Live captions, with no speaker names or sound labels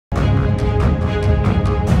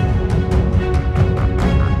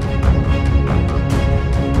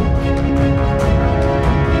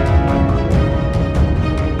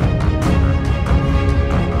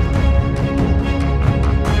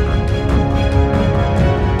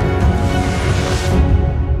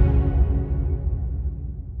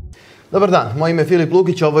Dobar dan, moje ime je Filip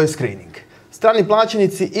Lukić, ovo je Screening. Strani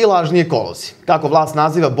plaćenici i lažni ekolozi, kako vlast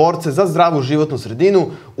naziva borce za zdravu životnu sredinu,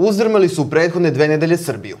 uzdrmali su u prethodne 2 nedelje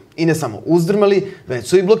Srbiju. I ne samo uzdrmali, već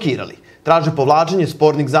su i blokirali. Traže povlačenje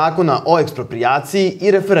spornih zakona o eksproprijaciji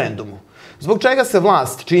i referendumu. Zbog čega se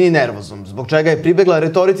vlast čini nervozom, zbog čega je pribegla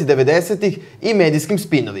retorici 90-ih i medijskim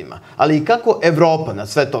spinovima, ali i kako Evropa na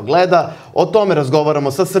sve to gleda, o tome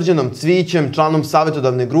razgovaramo sa Srđanom Cvijićem, članom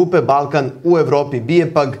savjetodavne grupe Balkan u Evropi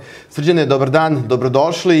BiEPAG. Srđane, dobar dan,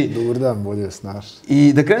 dobrodošli. Dobar dan, bolje vas našli.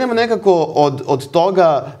 I da krenemo nekako od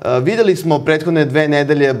toga, videli smo prethodne 2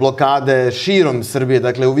 nedelje blokade širom Srbije,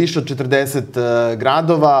 dakle u više od 40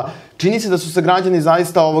 gradova. Čini se da su se građani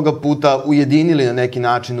zaista ovoga puta ujedinili na neki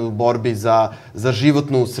način u borbi za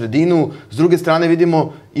životnu sredinu. S druge strane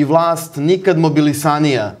vidimo i vlast nikad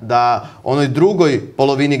mobilisanija da onoj drugoj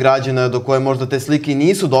polovini građana do koje možda te slike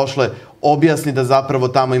nisu došle objasni da zapravo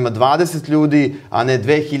tamo ima 20 ljudi, a ne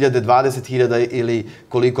 2000, 20.000 ili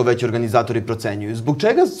koliko već organizatori procenjuju. Zbog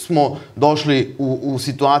čega smo došli u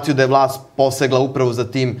situaciju da je vlast posegla upravo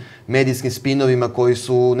za tim medijskim spinovima koji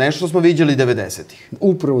su nešto što smo viđali 90-ih?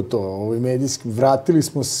 Upravo to, medijskim. Vratili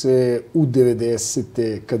smo se u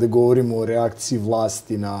 90-te kada govorimo o reakciji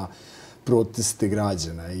vlasti na proteste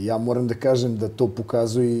građana. I ja moram da kažem da to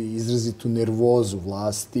pokazuje izrazitu nervozu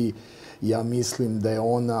vlasti. Ja mislim da je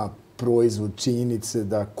ona proizvod činjenice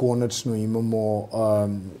da konačno imamo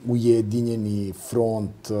ujedinjeni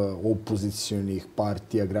front opozicionih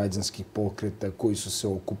partija, građanskih pokreta koji su se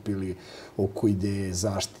okupili oko ideje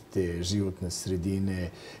zaštite životne sredine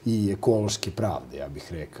i ekološke pravde, ja bih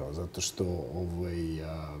rekao. Zato što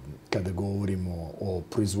kada govorimo o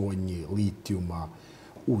proizvodnji litijuma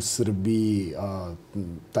u Srbiji,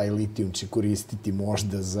 taj litijum će koristiti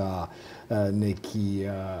možda za neki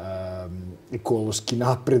ekološki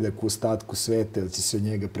napredak u ostatku sveta, jer će se od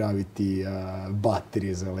njega praviti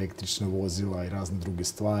baterije za električna vozila i razne druge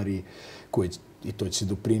stvari, i to će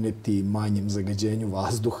doprineti manjem zagađenju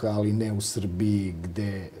vazduha, ali ne u Srbiji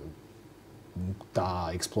gde ta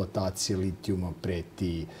eksploatacija litijuma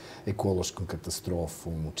preti ekološkom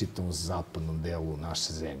katastrofom u čitavom zapadnom delu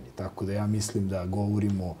naše zemlje. Tako da ja mislim da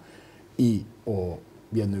govorimo i o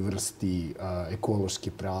jednoj vrsti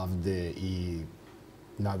ekološke pravde i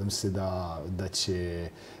nadam se da će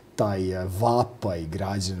taj vapaj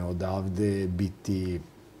građana odavde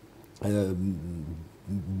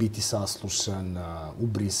biti saslušan u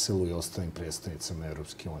Briselu i ostalim predstavnicama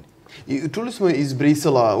Evropske unije. I čuli smo iz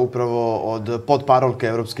Brisela upravo od podparolke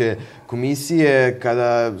Evropske komisije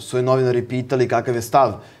kada su je novinari pitali kakav je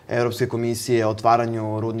stav Evropske komisije o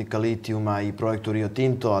otvaranju rudnika litijuma i projektu Rio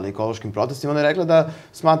Tinto, ali i ekološkim protestima. Ona je rekla da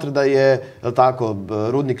smatra da je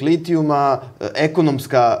rudnik litijuma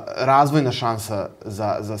ekonomska razvojna šansa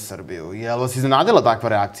za Srbiju. Je li vas iznenadila takva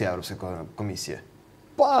reakcija Evropske komisije?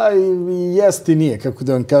 Pa, jeste i nije, kako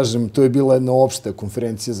da vam kažem. To je bila jedna opšta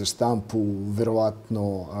konferencija za štampu,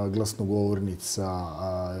 verovatno glasnogovornica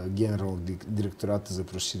Generalnog direktorata za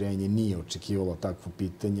proširenje nije očekivala takvo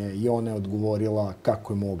pitanje i ona je odgovorila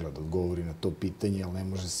kako je mogla da odgovori na to pitanje, jer ne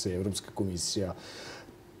može se Evropska komisija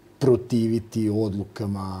protiviti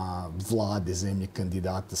odlukama vlade zemlje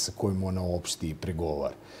kandidata sa kojim ona opšti i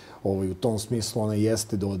pregovara. U tom smislu ona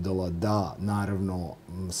jeste dodala da, naravno,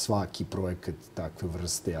 svaki projekat takve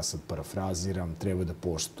vrste, ja sad parafraziram, treba da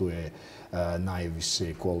poštuje najviše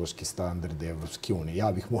ekološke standarde Evropske unije.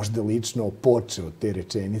 Ja bih možda lično počeo od te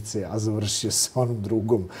rečenice, a završio sa onom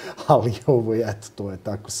drugom, ali eto, to je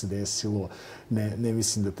tako se desilo. Ne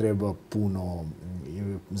mislim da treba puno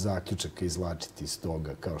zaključaka izvlačiti iz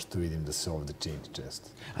toga, kao što vidim da se ovde čini često.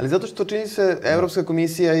 Ali zato što čini se, Evropska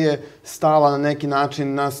komisija je stala na neki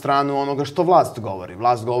način na stranu onoga što vlast govori.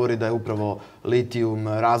 Vlast govori da je upravo litijum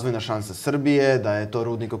razvojna šansa Srbije, da je to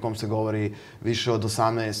rudnik o kom se govori više od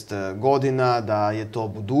 18 godina, da je to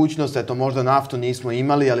budućnost. Eto, možda naftu nismo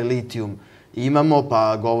imali, ali litijum imamo,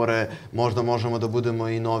 pa govore možda možemo da budemo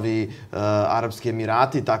i novi Arapski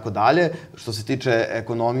Emirati i tako dalje, što se tiče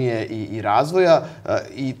ekonomije i razvoja.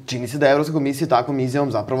 I čini se da je Evropska komisija takvom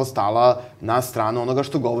izjavom zapravo stala na stranu onoga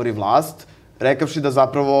što govori vlast, rekavši da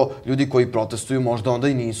zapravo ljudi koji protestuju možda onda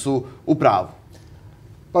i nisu u pravu.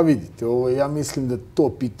 Pa vidite, ja mislim da to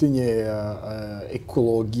pitanje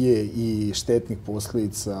ekologije i štetnih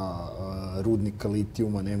posledica rudnika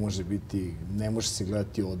litijuma ne može se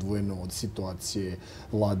gledati odvojeno od situacije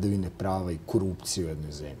vladavine prava i korupcije u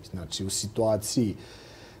jednoj zemlji. Znači, u situaciji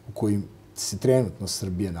u kojoj se trenutno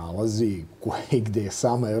Srbija nalazi, gde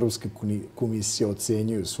sama Evropska komisija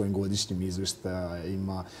ocenjuje u svojim godišnjim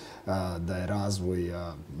izveštajima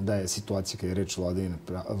da je situacija kada je reč o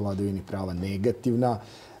vladavini prava negativna,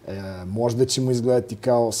 Možda ćemo izgledati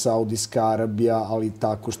kao Saudijska Arabija, ali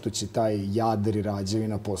tako što će taj Jadar i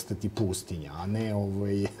Rađevina postati pustinja, a ne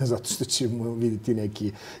zato što ćemo vidjeti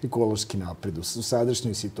neki ekološki napred. U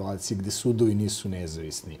sadašnjoj situaciji gde sudovi nisu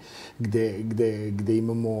nezavisni, gde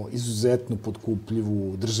imamo izuzetno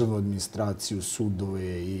potkupljivu državnu administraciju,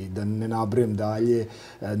 sudove i da ne nabrajem dalje,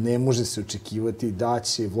 ne može se očekivati da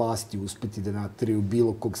će vlasti uspeti da nateraju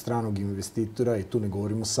bilo kog stranog investitora, i tu ne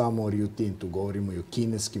govorimo samo o Rio Tintu, govorimo i o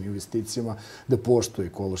kineskim investicijama, da poštuje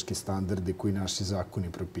ekološke standarde koji naši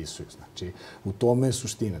zakoni propisuju. Znači, u tome je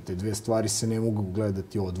suština. Te dve stvari se ne mogu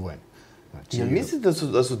gledati odvojeno. Jel mislite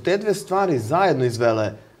da su te dve stvari zajedno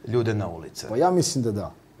izvele ljude na ulice? Pa ja mislim da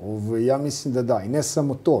da. Ja mislim da da. I ne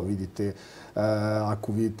samo to, vidite,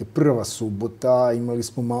 ako vidite prva subota, imali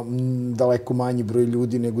smo daleko manji broj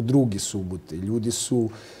ljudi nego drugi subote. Ljudi su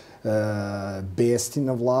besni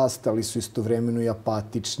na vlast, ali su istovremeno i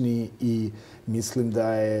apatični, i mislim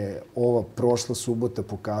da je ova prošla subota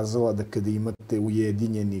pokazala da kada imate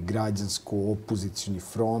ujedinjeni građansko-opozicioni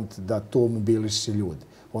front, da to mobiliše ljude.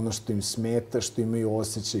 Ono što im smeta, što imaju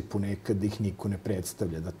osjećaj ponekad da ih niko ne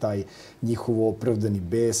predstavlja, da taj njihov opravdani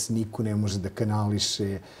bes niko ne može da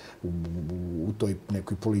kanališe u toj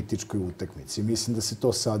nekoj političkoj utakmici. Mislim da se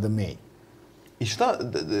to sada menja. I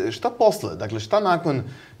šta posle? Dakle, šta nakon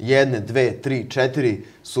jedne, dve, tri, četiri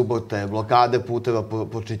subote, blokade puteva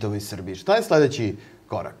po čitavoj Srbiji? Šta je sledeći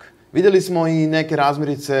korak? Videli smo i neke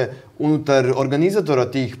razmirice unutar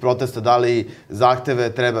organizatora tih protesta, da li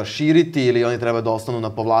zahteve treba širiti ili oni treba da ostanu na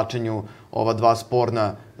povlačenju ova dva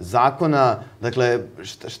sporna zakona. Dakle,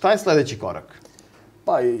 šta je sledeći korak?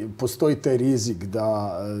 Pa, postoji taj rizik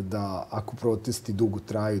da ako protesti dugo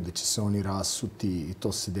traju, da će se oni rasuti, i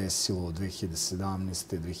to se desilo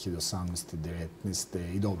 2017. 2018.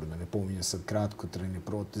 2019. I dobro, da ne pominjem sad kratkotrajne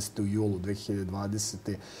proteste u julu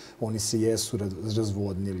 2020. Oni se jesu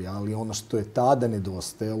razvodnili, ali ono što je tada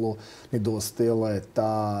nedostajala je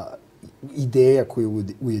ta ideja koja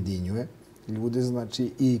ujedinjuje ljude,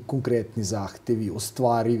 znači, i konkretni zahtevi,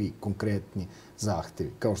 ostvarivi konkretni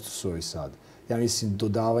zahtevi, kao što su ovi sada. Ja mislim,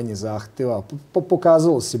 dodavanje zahteva,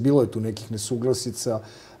 pokazalo se, bilo je tu nekih nesuglasica,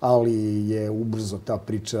 ali je ubrzo ta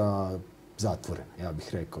priča zatvorena, ja bih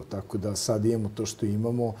rekao. Tako da sad imamo to što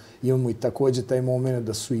imamo. Imamo i takođe taj moment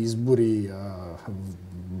da su izbori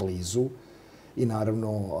blizu i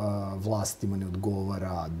naravno vlastima ne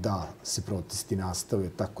odgovara da se protesti nastave,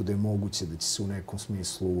 tako da je moguće da će se u nekom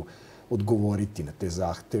smislu odgovoriti na te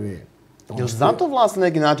zahteve. Je li zato vlast na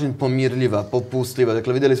neki način pomirljiva, popustljiva?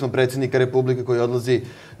 Dakle, videli smo predsjednika Republike koji odlazi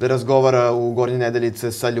da razgovara u Gornje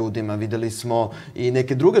Nedeljice sa ljudima. Videli smo i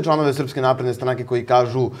neke druge članove Srpske napredne stranke koji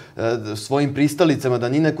kažu svojim pristalicama da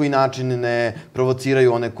ni na koji način ne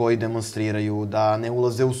provociraju one koji demonstriraju, da ne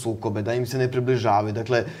ulaze u sukobe, da im se ne približavaju.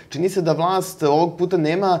 Dakle, čini se da vlast ovog puta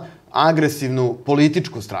nema agresivnu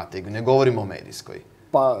političku strategiju, ne govorimo o medijskoj.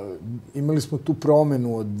 Pa, imali smo tu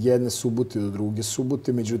promenu od jedne subote do druge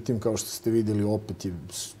subote, međutim, kao što ste videli, opet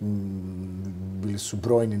bili su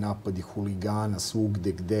brojni napadi huligana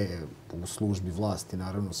svugde gde, u službi vlasti,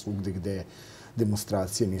 naravno, svugde gde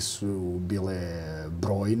demonstracije nisu bile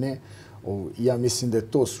brojne. Ja mislim da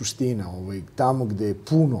je to suština. Tamo gde je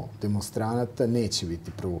puno demonstranata neće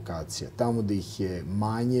biti provokacija. Tamo gde ih je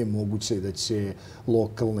manje, moguće je da će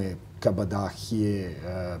lokalne kabadahije,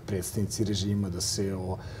 predstavnici režima da se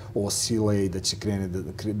osile i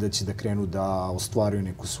da će da krenu da ostvaruju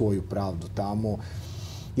neku svoju pravdu tamo.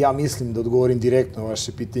 Ja mislim, da odgovorim direktno na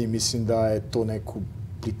vaše pitanje, mislim da je to neko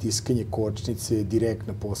pritiskanje kočnice,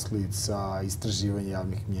 direktna posledica istraživanja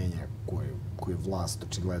javnih mnjenja koje vlast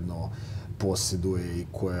očigledno posjeduje i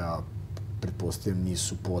koja, pretpostavljam,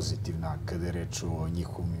 nisu pozitivna kada je reč o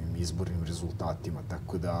njihovim izbornim rezultatima.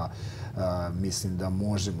 Tako da mislim da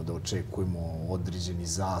možemo da očekujemo određeni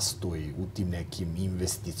zastoj u tim nekim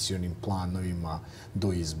investicionim planovima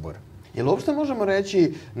do izbora. Je li uopšte možemo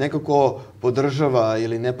reći neko ko podržava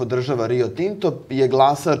ili ne podržava Rio Tinto je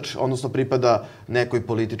glasač, odnosno pripada nekoj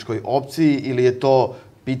političkoj opciji, ili je to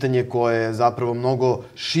pitanje koje je zapravo mnogo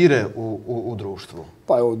šire u društvu?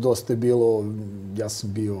 Pa evo, dosta je bilo, ja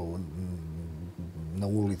sam bio na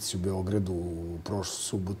ulici u Beogradu u prošlu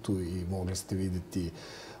subotu i mogli ste vidjeti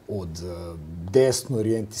od desno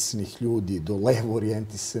orijentisanih ljudi do levo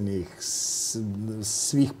orijentisanih,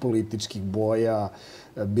 svih političkih boja,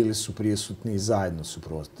 bili su prisutni i zajedno su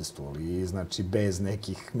protestovali. I znači bez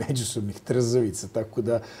nekih međusobnih trzavica, tako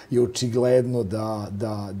da je očigledno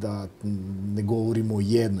da ne govorimo o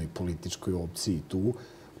jednoj političkoj opciji tu.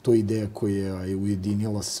 To je ideja koja je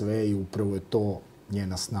ujedinila sve i upravo je to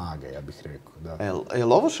njena snaga, ja bih rekao. Je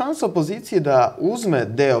li ovo šansa opozicije da uzme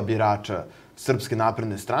deo birača Srpske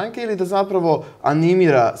napredne stranke ili da zapravo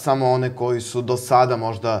animira samo one koji su do sada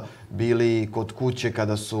možda bili kod kuće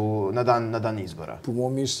kada su na dan izbora? Po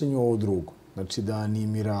mom mišljenju ovo drugo. Znači da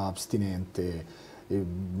animira apstinente.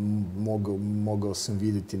 Mogao sam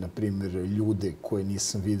vidjeti, na primjer, ljude koje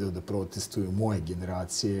nisam video da protestuju moje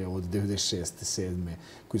generacije od 96. 7.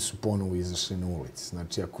 koji su ponovo izašli na ulici.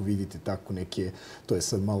 Znači, ako vidite tako neke, to je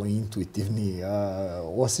sad malo intuitivni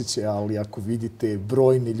osjećaj, ali ako vidite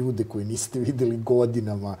brojne ljude koje niste videli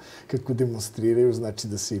godinama kako demonstriraju, znači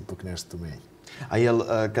da se ipak nešto menja. A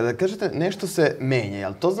kada kažete nešto se menja,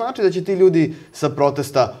 jel to znači da će ti ljudi sa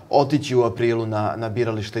protesta otići u aprilu na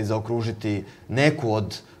biralište i zaokružiti neku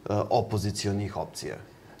od opozicionih opcija?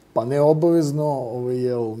 Pa ne obavezno,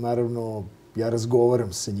 naravno, ja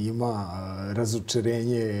razgovaram sa njima,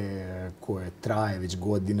 razočarenje koje traje već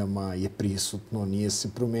godinama je prisutno, nije se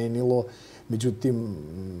promenilo. Međutim,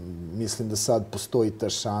 mislim da sad postoji ta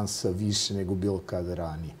šansa više nego bilo kada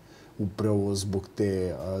ranije. Upravo zbog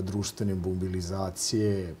te društvene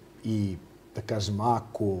mobilizacije i, da kažem,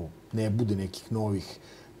 ako ne bude nekih novih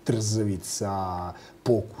trzavica,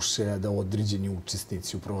 pokušaja da određeni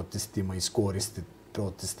učesnici u protestima iskoriste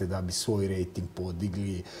proteste da bi svoj rejting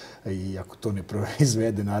podigli i ako to ne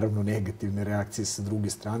proizvede, naravno, negativne reakcije sa druge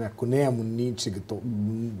strane. Ako nemamo ničega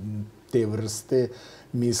te vrste,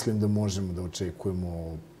 mislim da možemo da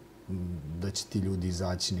očekujemo da će ti ljudi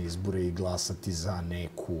izaći na izbore i glasati za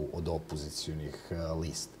neku od opozicionih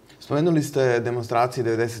lista. Spomenuli ste demonstracije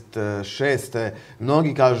 96.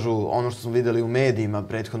 Mnogi kažu ono što smo videli u medijima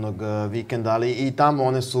prethodnog vikenda, ali i tamo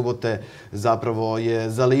one subote zapravo je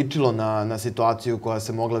zaličilo na situaciju koja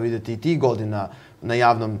se mogla vidjeti i tih godina na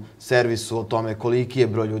javnom servisu o tome koliki je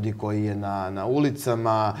broj ljudi koji je na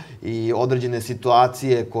ulicama i određene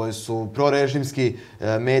situacije koje su prorežimski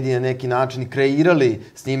mediji na neki način kreirali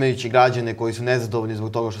snimajući građane koji su nezadovoljni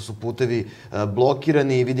zbog toga što su putevi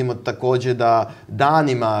blokirani. Vidimo također da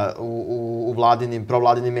danima u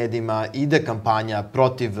provladinim medijima ide kampanja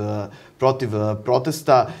protiv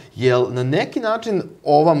protesta. Je li na neki način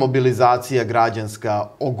ova mobilizacija građanska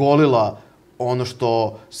ogolila ono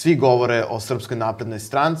što svi govore o Srpskoj naprednoj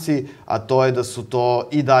stranci, a to je da su to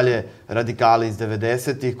i dalje radikali iz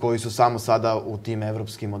 90-ih koji su samo sada u tim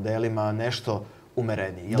evropskim modelima nešto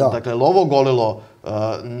umereniji? Dakle, je li ovo ogolilo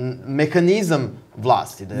mehanizam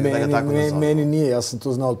vlasti, da ga tako nazovemo? Meni nije, ja sam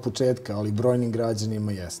to znao od početka, ali brojnim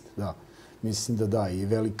građanima jeste, da. Mislim da da, i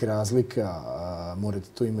velika razlika, morate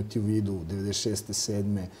to imati u vidu, 96.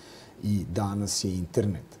 7. i danas je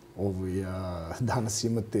internet. Danas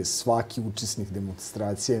imate svaki učesnik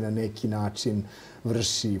demonstracije na neki način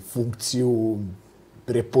vrši funkciju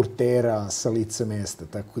reportera sa lica mesta,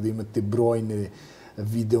 tako da imate brojne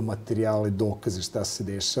videomaterijale, dokaze šta se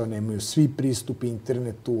dešava. Nemaju svi pristup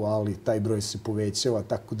internetu, ali taj broj se povećava,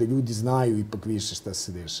 tako da ljudi znaju ipak više šta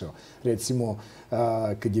se dešava. Recimo,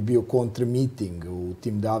 kad je bio kontramiting u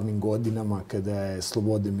tim davnim godinama, kada je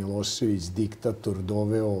Slobodan Milošević, diktator,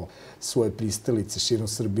 doveo svoje pristalice širom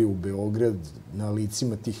Srbije u Beograd, na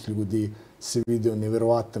licima tih ljudi se video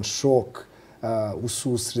neverovatan šok u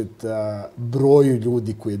susret broju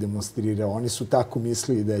ljudi koji je demonstrirao. Oni su tako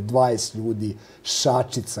mislili da je 20 ljudi,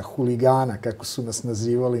 šačica, huligana, kako su nas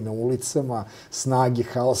nazivali na ulicama, snage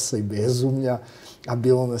haosa i bezumlja, a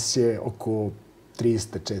bilo nas je oko 300,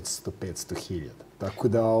 400, 500 hiljada. Tako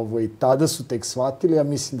da tada su tek shvatili, a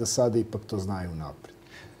mislim da sada ipak to znaju napred.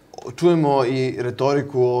 Čujemo i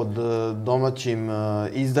retoriku od domaćim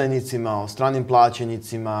izdajnicima, o stranim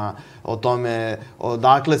plaćenicima, o tome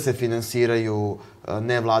odakle se finansiraju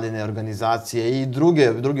nevladine organizacije i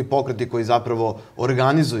drugi pokreti koji zapravo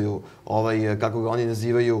organizuju kako ga oni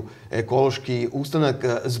nazivaju, ekološki ustanak.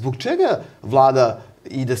 Zbog čega vlada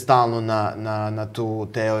ide stalno na tu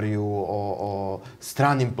teoriju o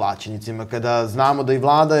stranim plaćenicima, kada znamo da i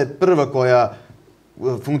vlada je prva koja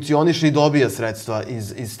funkcioniše i dobija sredstva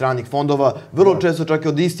iz stranih fondova, vrlo često čak i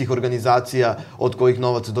od istih organizacija od kojih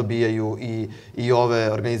novac dobijaju i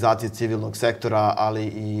ove organizacije civilnog sektora, ali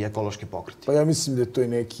i ekološki pokreti. Pa ja mislim da to je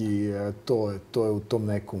neki, to je u tom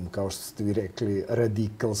nekom, kao što ste vi rekli,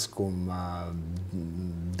 radikalskom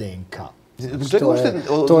DNK.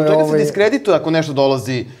 Od čega se diskredituje ako nešto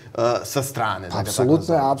dolazi sa strane?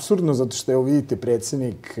 Apsolutno je apsurdno, zato što, evo vidite,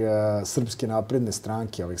 predsjednik Srpske napredne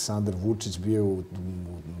stranke, Aleksandar Vučić, bio u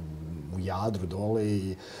Jadru dole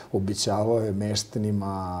i obećavao je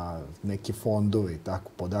meštanima neke fondove i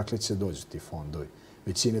tako. Odakle će dođu ti fondovi?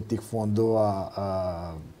 Većina tih fondova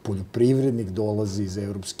poljoprivrednik dolazi iz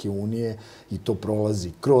Evropske unije i to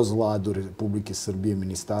prolazi kroz vladu Republike Srbije,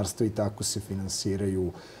 ministarstva i tako se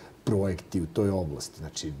finansiraju projekti u toj oblasti.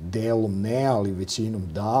 Znači, delom ne, ali većinom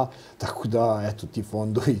da, tako da, eto, ti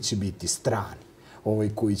fondovi će biti strani.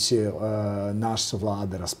 Koji će naša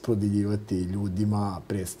vlada raspodeljivati ljudima,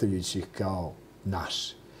 predstavljajući ih kao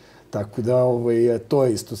naše. Tako da, to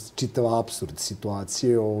je isto čitav apsurd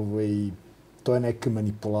situacije, to je neka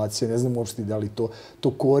manipulacija, ne znam uopšte da li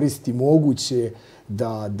to koristi moguće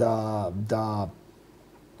da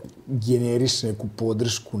generiše neku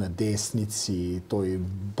podršku na desnici, to je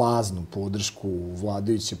baznu podršku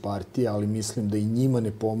vladajuće partije, ali mislim da i njima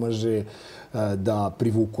ne pomaže da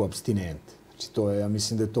privuku apstinente. Znači, ja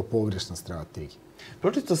mislim da je to pogrešna strategija.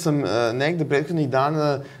 Pročitao sam negde prethodnih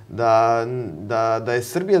dana da je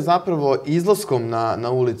Srbija zapravo izlaskom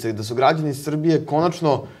na ulice i da su građani Srbije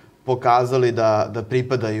konačno pokazali da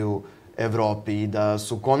pripadaju Evropi i da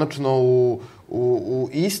su konačno u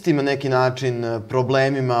istim na neki način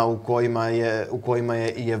problemima u kojima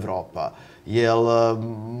je i Evropa. Jel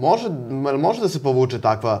može da se povuče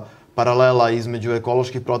takva paralela između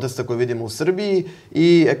ekoloških protesta koje vidimo u Srbiji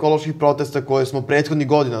i ekoloških protesta koje smo prethodnih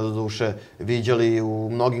godina, do duše, viđali u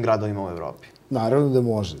mnogim gradovima u Evropi? Naravno da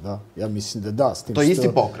može, da. Ja mislim da da. To je isti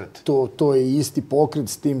pokret? To je isti pokret,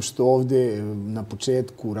 s tim što ovde na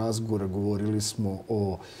početku razgovora govorili smo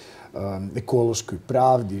o ekološkoj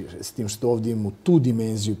pravdi, s tim što ovde imamo tu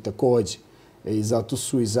dimenziju takođe. I zato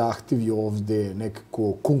su i zahtevi ovde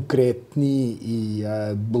nekako konkretniji i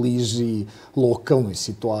bliži lokalnoj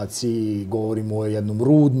situaciji. Govorimo o jednom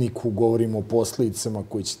rudniku, govorimo o posledicama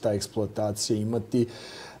koje će ta eksploatacija imati.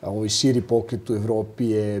 Ovaj širi pokret u Evropi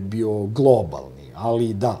je bio globalni,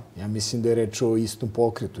 ali da, ja mislim da je reč o istom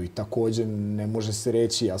pokretu i takođe ne može se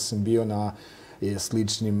reći, ja sam bio na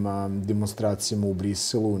sličnim demonstracijama u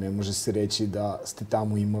Briselu, ne može se reći da ste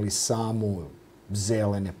tamo imali samo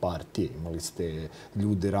zelene partije. Imali ste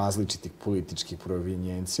ljude različitih političkih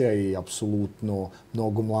provenijencija i apsolutno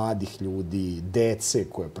mnogo mladih ljudi, dece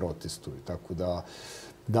koje protestuju. Tako da,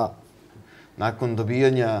 da. Nakon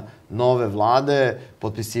dobijanja nove vlade,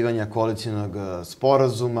 potpisivanja koalicijnog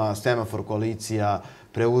sporazuma, semafor koalicija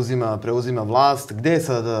preuzima vlast. Gde je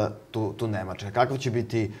sada tu Nemačka? Kakav će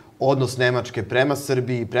biti odnos Nemačke prema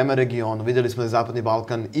Srbiji, prema regionu? Videli smo da je Zapadni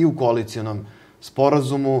Balkan i u koalicijonom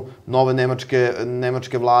sporazumu nove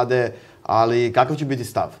nemačke vlade, ali kakav će biti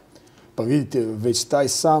stav? Pa vidite, već taj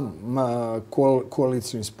sam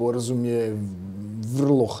koalicijni sporazum je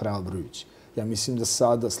vrlo hrabrujući. Ja mislim da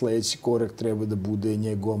sada sledeći korak treba da bude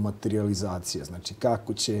njegova materializacija. Znači,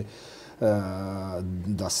 kako će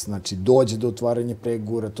da dođe do otvaranja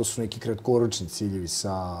pregovora, to su neki kratkoročni ciljevi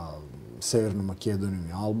sa Severnom Makedonijom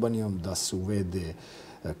i Albanijom, da se uvede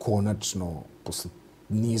konačno, posle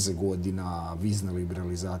niza godina, vizna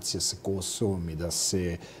liberalizacija sa Kosovom i da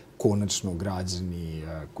se konačno građani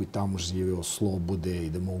koji tamo žive oslobode i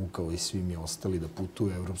da mogu kao i svi mi ostali da putuju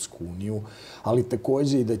u Evropsku uniju, ali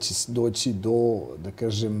takođe i da će doći do, da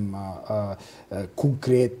kažem,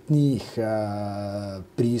 konkretnih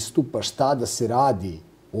pristupa šta da se radi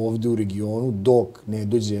ovde u regionu dok ne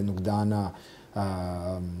dođe jednog dana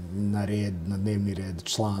na dnevni red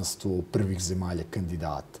članstvo prvih zemalja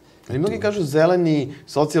kandidata. Ali mnogi kažu zeleni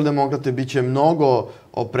socijaldemokrate bit će mnogo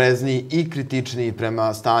oprezniji i kritičniji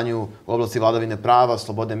prema stanju u oblasti vladavine prava,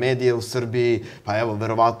 slobode medije u Srbiji, pa evo,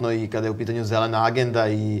 verovatno i kada je u pitanju zelena agenda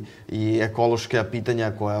i ekološka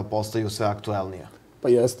pitanja koja postaju sve aktuelnija. Pa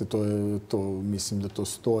jeste, mislim da to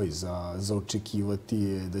stoji za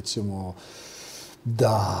očekivati, da ćemo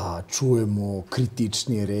da čujemo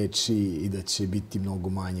kritičnije reči i da će biti mnogo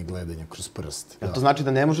manje gledanja kroz prste. To znači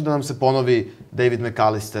da ne može da nam se ponovi David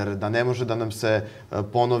McAllister, da ne može da nam se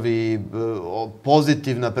ponovi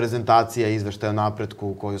pozitivna prezentacija izveštaja o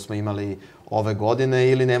napretku koju smo imali ove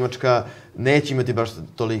godine, ili Nemačka neće imati baš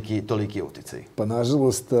toliki uticaj? Pa,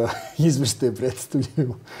 nažalost, izveštaje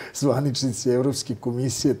predstavljaju zvaničnici Evropske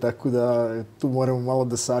komisije, tako da tu moramo malo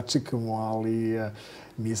da sačekamo, ali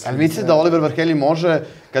ali mislite da Oliver Varhelyi može,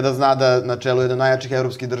 kada zna da na čelu jedne najjačih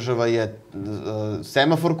evropskih država je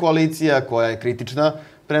semafor koalicija koja je kritična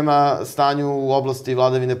prema stanju u oblasti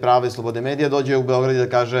vladavine prava i slobode medija, dođe u Beograd i da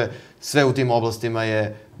kaže sve u tim oblastima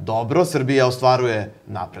je dobro, Srbija ostvaruje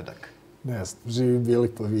napredak? Ne znam, živi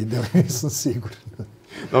bili pa videli, nisam siguran.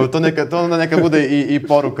 Dobro, to onda neka bude i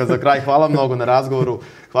poruka za kraj. Hvala mnogo na razgovoru.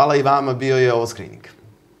 Hvala i vama, bio je ovo Screening.